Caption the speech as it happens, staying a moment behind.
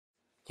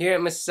Here at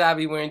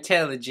Masabi, we're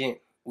intelligent.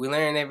 We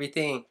learn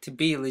everything to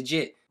be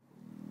legit.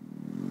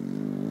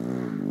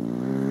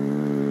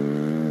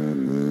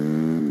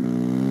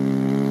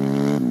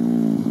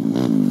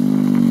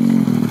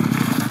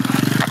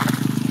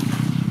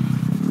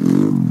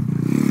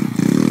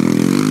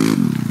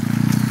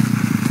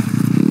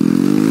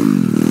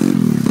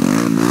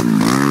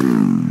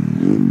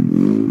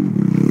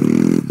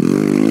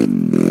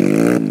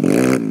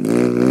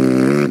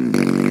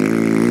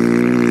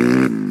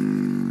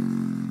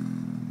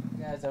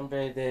 I'm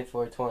Brave Day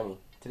 420.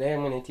 Today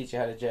I'm going to teach you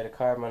how to jet a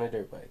carb on a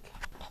dirt bike.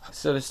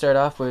 So to start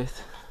off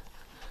with,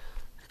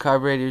 the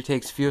carburetor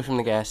takes fuel from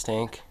the gas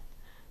tank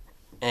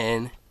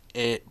and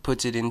it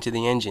puts it into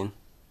the engine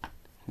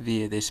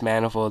via this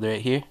manifold right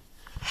here.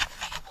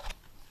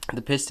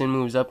 The piston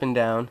moves up and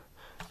down.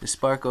 The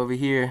spark over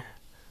here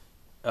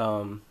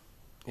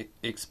it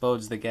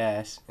explodes the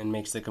gas and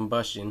makes the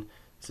combustion,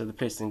 so the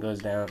piston goes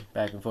down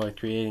back and forth,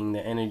 creating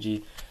the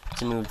energy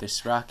to move the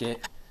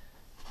sprocket,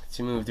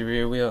 to move the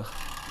rear wheel,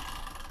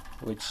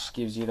 which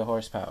gives you the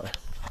horsepower.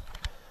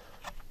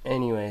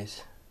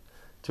 Anyways,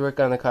 to work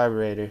on the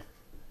carburetor,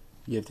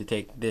 you have to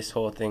take this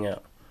whole thing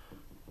out.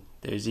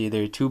 There's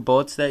either two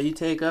bolts that you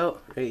take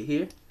out right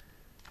here,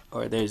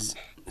 or there's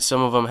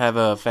some of them have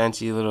a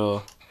fancy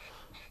little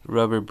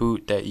rubber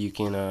boot that you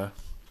can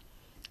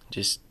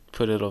just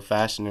put a little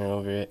fastener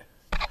over it.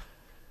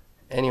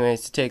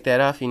 Anyways, to take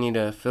that off, you need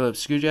a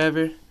Phillips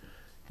screwdriver.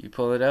 You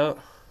pull it out,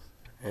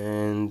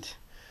 and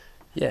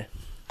yeah,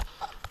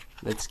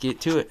 let's get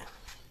to it.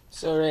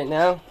 So right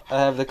now,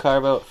 I have the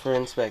carb out for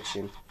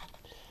inspection.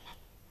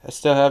 I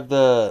still have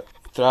the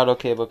throttle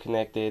cable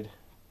connected,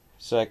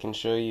 so I can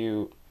show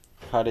you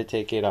how to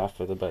take it off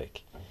of the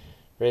bike.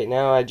 Right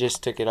now, I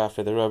just took it off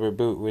of the rubber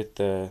boot with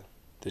the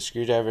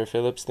screwdriver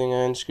Phillips thing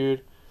I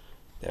unscrewed.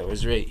 That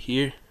was right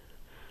here.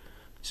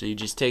 So you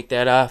just take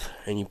that off,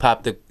 and you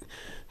pop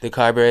the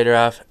carburetor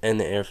off and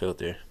the air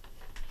filter.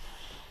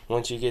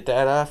 Once you get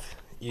that off,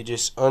 you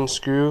just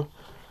unscrew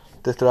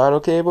the throttle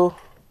cable,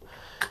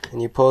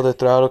 and you pull the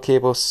throttle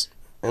cable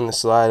and the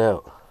slide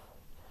out,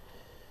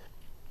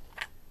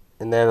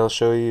 and that'll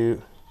show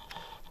you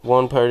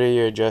one part of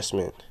your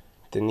adjustment,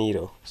 the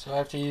needle. So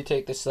after you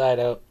take the slide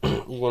out,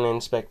 you're going to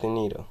inspect the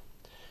needle.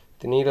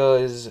 The needle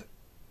is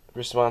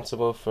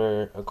responsible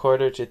for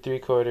 1/4 to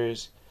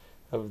 3/4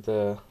 of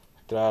the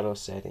throttle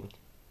setting.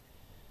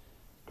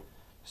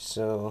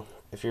 So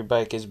if your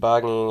bike is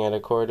bogging at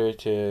 1/4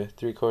 to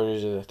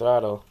 3/4 of the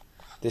throttle,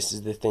 this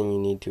is the thing you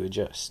need to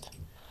adjust.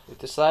 With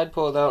the slide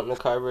pulled out on the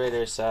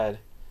carburetor side,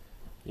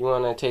 you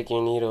want to take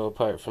your needle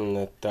apart from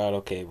the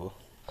throttle cable.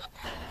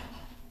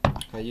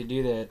 How you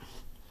do that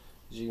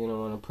is you're going to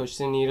want to push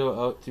the needle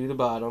out through the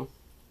bottom.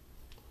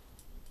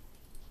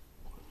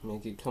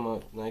 Make it come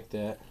out like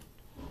that.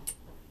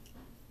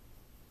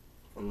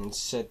 And then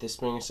set the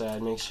spring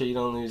aside. Make sure you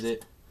don't lose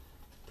it.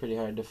 Pretty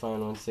hard to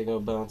find once they go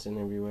bouncing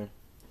everywhere.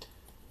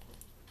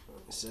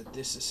 Set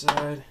this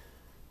aside,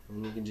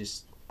 and you can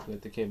just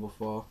let the cable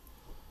fall.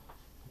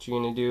 What you're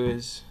going to do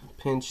is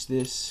pinch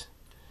this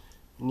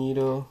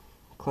needle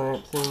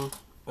clamp thing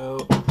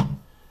out,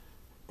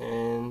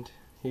 and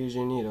here's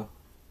your needle.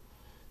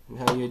 And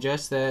how you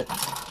adjust that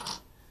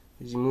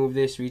is you move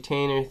this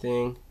retainer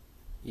thing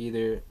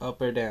either up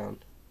or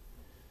down.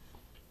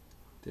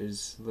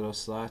 There's little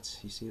slots,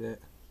 you see that?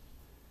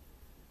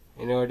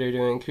 In order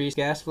to increase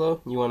gas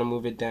flow, you want to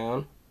move it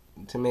down.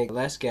 To make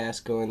less gas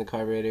go in the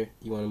carburetor,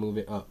 you want to move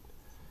it up.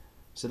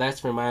 So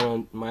that's for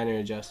minor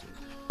adjustment.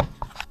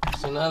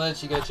 So now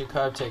that you got your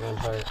carb taken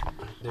apart,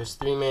 there's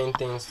 3 main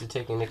things to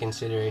take into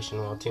consideration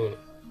while tuning.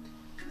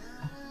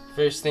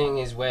 First thing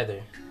is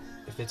weather.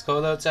 If it's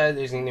cold outside,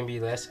 there's going to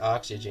be less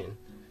oxygen.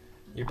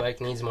 Your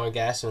bike needs more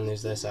gas when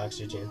there's less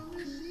oxygen.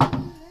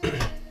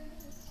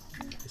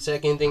 The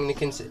second thing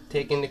to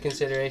take into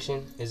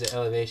consideration is the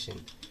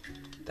elevation.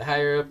 The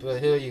higher up a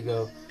hill you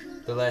go,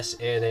 the less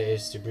air there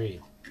is to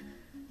breathe.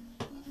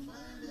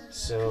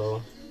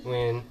 So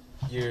when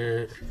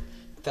you're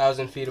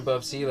 1,000 feet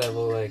above sea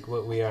level, like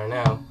what we are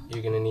now,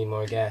 you're going to need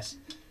more gas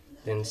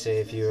than say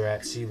if you were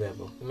at sea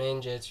level. The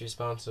main jet's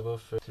responsible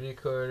for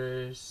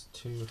 3/4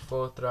 to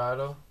full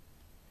throttle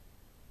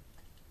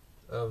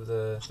of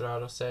the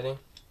throttle setting,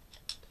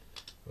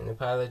 and the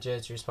pilot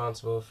jet's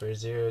responsible for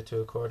 0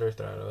 to 1/4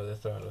 throttle of the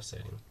throttle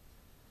setting.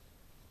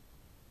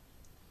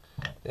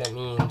 That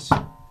means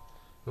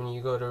when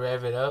you go to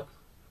rev it up,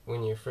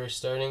 when you're first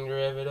starting to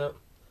rev it up,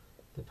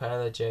 the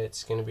pilot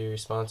jet's going to be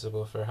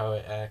responsible for how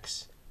it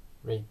acts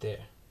right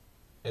there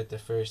at the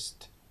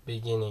first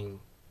beginning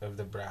of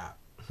the brow.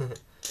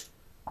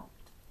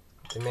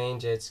 The main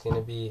jet's going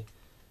to be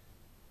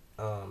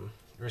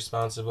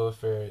responsible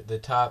for the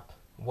top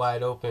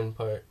wide open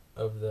part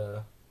of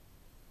the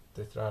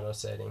throttle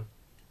setting.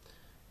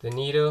 The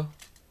needle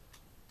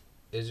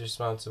is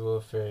responsible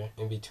for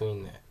in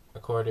between that,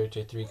 1/4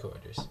 to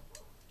 3/4.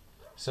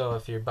 So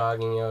if you're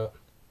bogging out,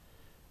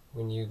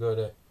 when you go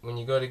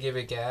to give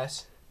it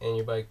gas and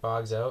your bike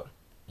bogs out,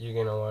 you're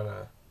gonna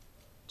wanna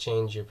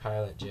change your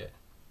pilot jet.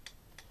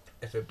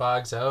 If it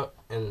bogs out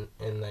and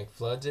like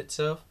floods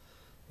itself,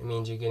 it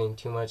means you're getting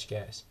too much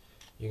gas.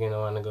 You're going to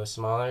want to go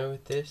smaller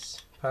with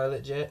this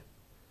pilot jet.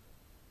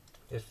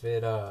 If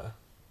it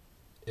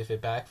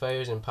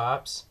backfires and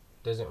pops,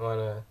 doesn't want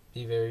to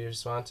be very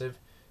responsive,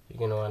 you're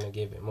going to want to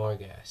give it more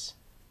gas.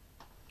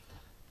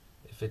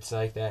 If it's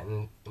like that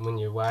and when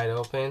you're wide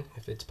open,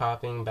 if it's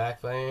popping,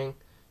 backfiring,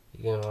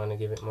 you're going to want to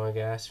give it more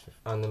gas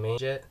on the main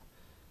jet.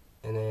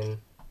 And then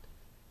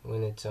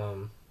when it's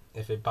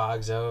if it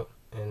bogs out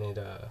and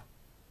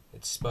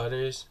it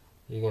sputters,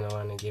 you're going to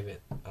want to give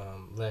it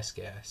less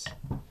gas.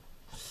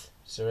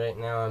 So right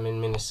now I'm in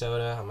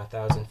Minnesota. I'm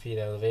 1,000 feet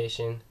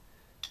elevation.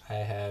 I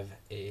have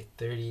a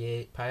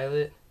 38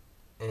 pilot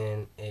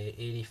and a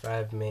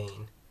 85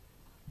 main,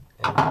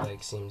 and the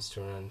bike seems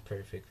to run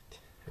perfect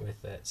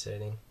with that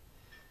setting.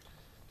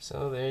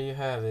 So there you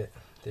have it.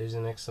 There's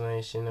an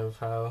explanation of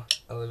how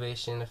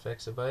elevation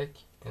affects a bike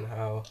and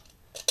how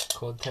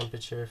cold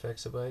temperature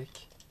affects a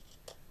bike.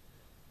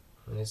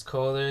 When it's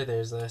colder,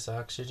 there's less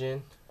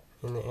oxygen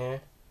in the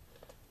air.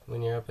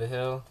 When you're up a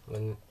hill,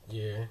 when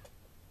you're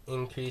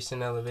increase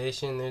in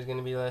elevation, there's going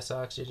to be less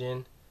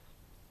oxygen,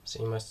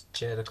 so you must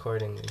jet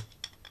accordingly.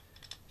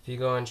 If you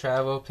go and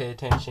travel, pay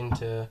attention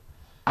to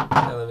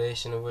the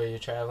elevation of where you're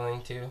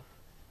traveling to,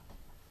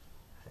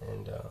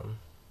 and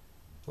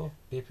yeah,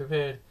 be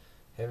prepared.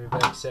 Have your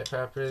bike set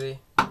properly,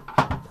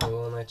 and it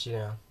won't let you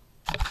down.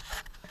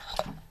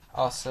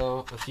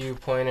 Also, a few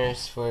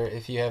pointers for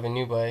if you have a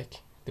new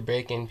bike. The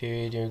break-in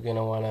period, you're going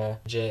to want to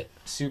jet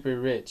super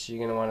rich. You're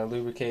going to want to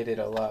lubricate it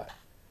a lot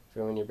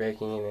for when you're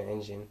breaking in the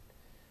engine.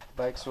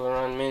 Bikes will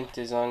run mint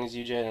as long as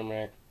you jet them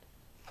right.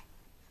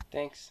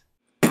 Thanks.